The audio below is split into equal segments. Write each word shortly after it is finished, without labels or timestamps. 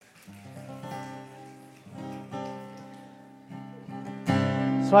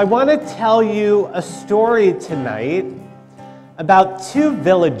So I want to tell you a story tonight about two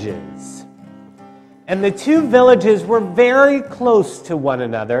villages. And the two villages were very close to one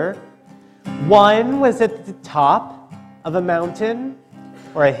another. One was at the top of a mountain,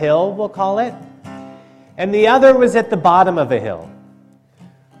 or a hill, we'll call it, and the other was at the bottom of a hill.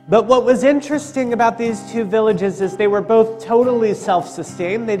 But what was interesting about these two villages is they were both totally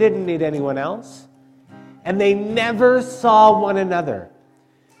self-sustained. They didn't need anyone else. And they never saw one another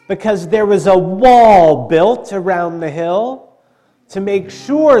because there was a wall built around the hill to make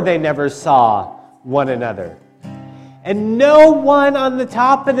sure they never saw one another. And no one on the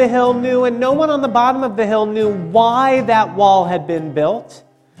top of the hill knew, and no one on the bottom of the hill knew why that wall had been built.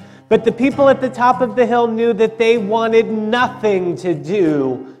 But the people at the top of the hill knew that they wanted nothing to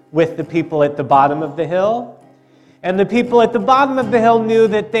do with the people at the bottom of the hill. And the people at the bottom of the hill knew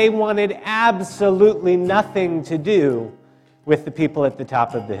that they wanted absolutely nothing to do with the people at the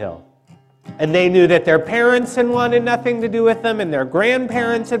top of the hill. And they knew that their parents had wanted nothing to do with them, and their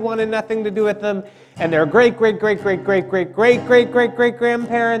grandparents had wanted nothing to do with them, and their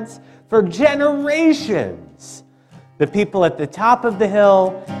great-great-great-great-great-great-great-great-great-grandparents for generations. The people at the top of the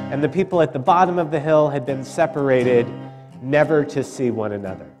hill and the people at the bottom of the hill had been separated, never to see one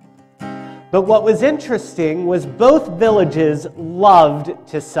another. But what was interesting was both villages loved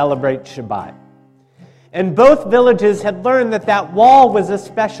to celebrate Shabbat. And both villages had learned that that wall was a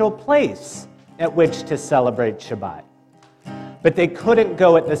special place at which to celebrate Shabbat. But they couldn't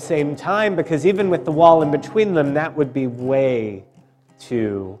go at the same time because even with the wall in between them, that would be way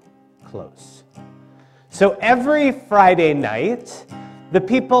too close. So every Friday night, the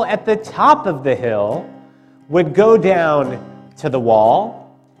people at the top of the hill would go down to the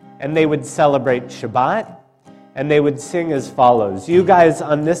wall and they would celebrate Shabbat and they would sing as follows. You guys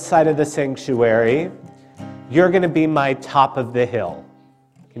on this side of the sanctuary, you're going to be my top of the hill.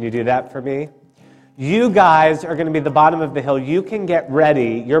 Can you do that for me? You guys are going to be the bottom of the hill. You can get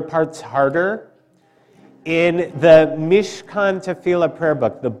ready. Your part's harder. In the Mishkan Tefillah prayer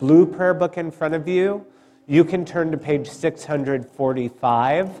book, the blue prayer book in front of you, you can turn to page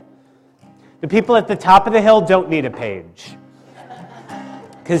 645. The people at the top of the hill don't need a page,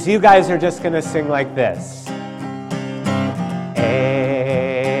 because you guys are just going to sing like this.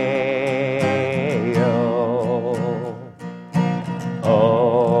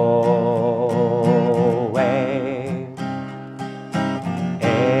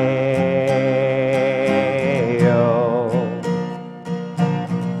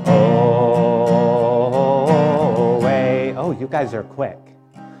 You guys are quick.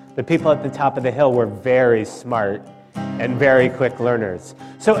 The people at the top of the hill were very smart and very quick learners.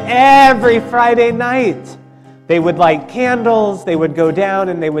 So every Friday night, they would light candles, they would go down,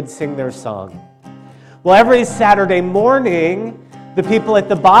 and they would sing their song. Well, every Saturday morning, the people at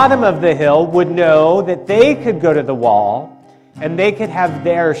the bottom of the hill would know that they could go to the wall and they could have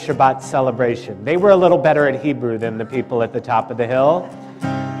their Shabbat celebration. They were a little better at Hebrew than the people at the top of the hill,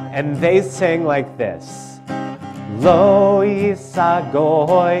 and they sang like this. Lo yisa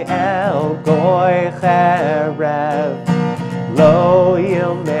goy el goy cherev, lo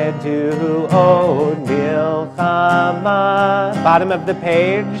yilmedu od milchama. Bottom of the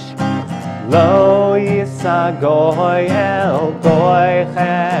page. Lo yisa goy el goy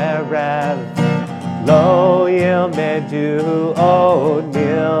cherev, lo yilmedu od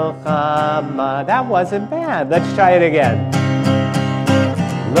milchama. That wasn't bad. Let's try it again.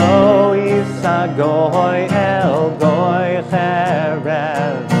 Lo yisa goy el goy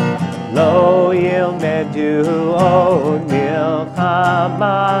cherev, lo yilmedu od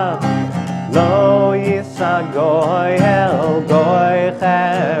milchama. Lo yisa goy el goy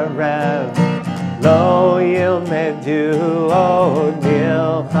cherev, lo yilmedu od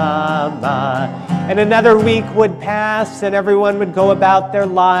milchama. And another week would pass, and everyone would go about their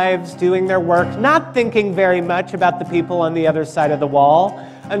lives, doing their work, not thinking very much about the people on the other side of the wall,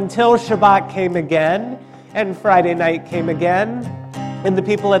 until Shabbat came again, and Friday night came again. And the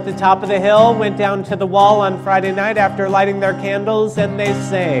people at the top of the hill went down to the wall on Friday night after lighting their candles, and they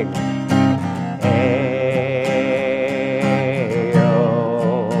sang.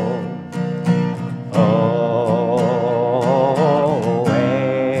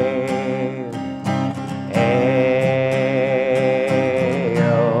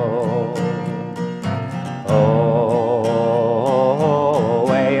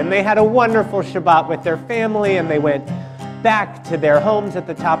 They had a wonderful Shabbat with their family, and they went back to their homes at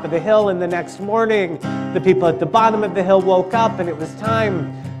the top of the hill. And the next morning, the people at the bottom of the hill woke up, and it was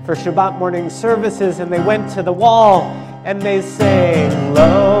time for Shabbat morning services, and they went to the wall, and they sang,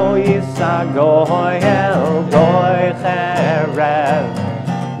 Lo yisa goy el goy cherev,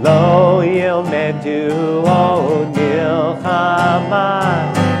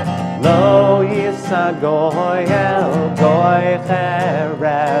 goyel goy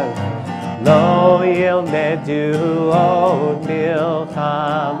cherev lo yilmedu od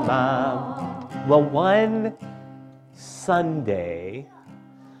milchama. Well, one Sunday,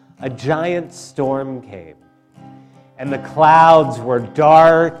 a giant storm came, and the clouds were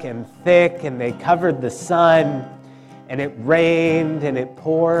dark and thick, and they covered the sun, and it rained and it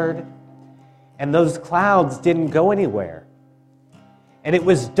poured, and those clouds didn't go anywhere. And it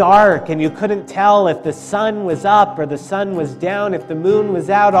was dark, and you couldn't tell if the sun was up or the sun was down, if the moon was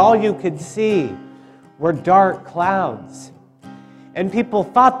out. All you could see were dark clouds. And people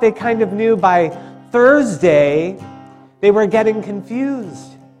thought they kind of knew by Thursday. They were getting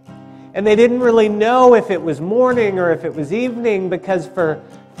confused. And they didn't really know if it was morning or if it was evening, because for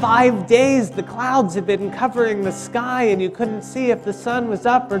 5 days the clouds had been covering the sky and you couldn't see if the sun was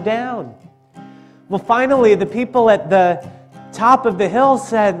up or down. Well, finally, the people at the top of the hill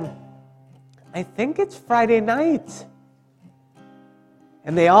said, I think it's Friday night.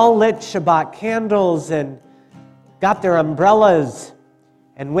 And they all lit Shabbat candles and got their umbrellas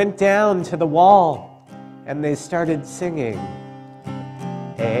and went down to the wall. And they started singing,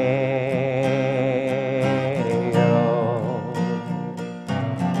 Hey-oh,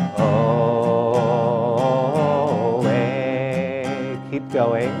 oh, hey. Keep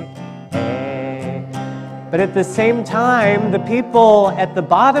going. Hey. But at the same time, the people at the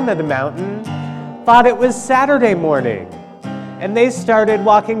bottom of the mountain thought it was Saturday morning. And they started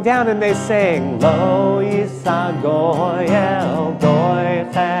walking down and they sang, Lo yisa goyel goy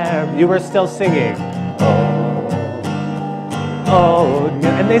cher. You were still singing. Oh,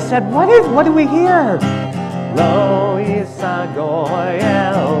 and they said, what do we hear? Lo yisa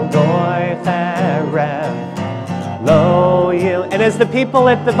goyel goy cherev lo yil. And as the people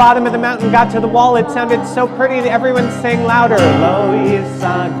at the bottom of the mountain got to the wall, it sounded so pretty that everyone sang louder. Lo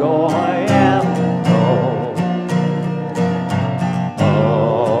yisa goyel.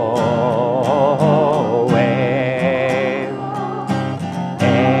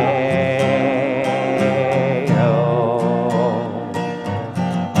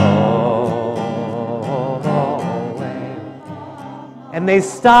 And they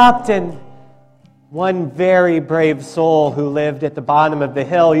stopped, and one very brave soul who lived at the bottom of the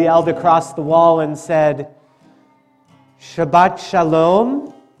hill yelled across the wall and said, Shabbat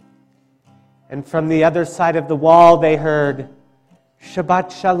Shalom. And from the other side of the wall they heard, Shabbat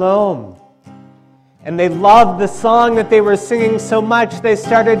Shalom. And they loved the song that they were singing so much, they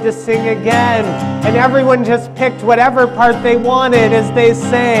started to sing again. And everyone just picked whatever part they wanted as they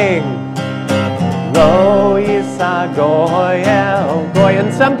sang. Lo yisa goyel goy.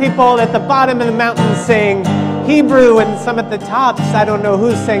 And some people at the bottom of the mountain sing Hebrew, and some at the tops, I don't know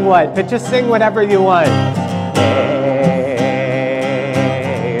who sang what, but just sing whatever you want.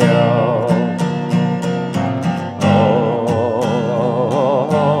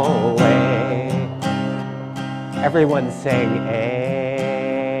 Everyone sang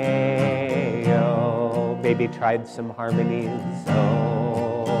Ayo. Maybe tried some harmonies.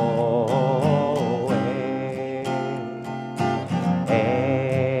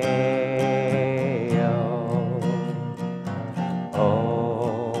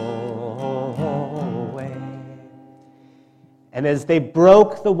 And as they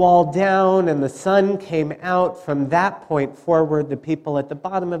broke the wall down and the sun came out, from that point forward, the people at the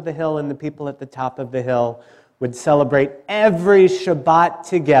bottom of the hill and the people at the top of the hill would celebrate every Shabbat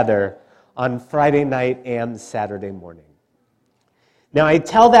together on Friday night and Saturday morning. Now, I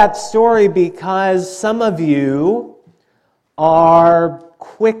tell that story because some of you are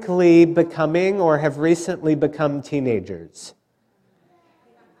quickly becoming or have recently become teenagers.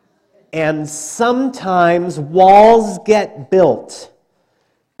 And sometimes walls get built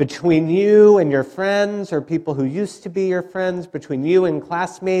between you and your friends or people who used to be your friends, between you and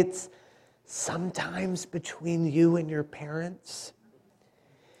classmates, sometimes between you and your parents.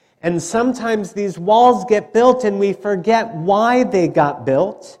 And sometimes these walls get built and we forget why they got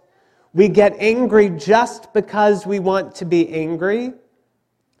built. We get angry just because we want to be angry.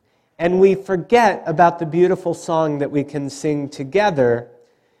 And we forget about the beautiful song that we can sing together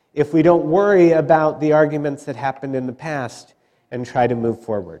if we don't worry about the arguments that happened in the past and try to move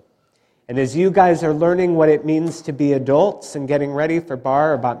forward. And as you guys are learning what it means to be adults and getting ready for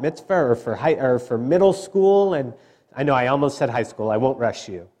bar or bat mitzvah or for middle school, and I know I almost said high school, I won't rush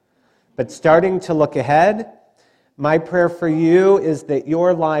you, but starting to look ahead, my prayer for you is that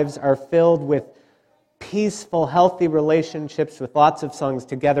your lives are filled with peaceful, healthy relationships with lots of songs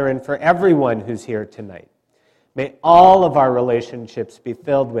together, and for everyone who's here tonight. May all of our relationships be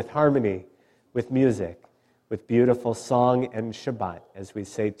filled with harmony, with music, with beautiful song and Shabbat as we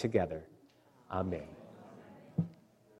say together. Amen.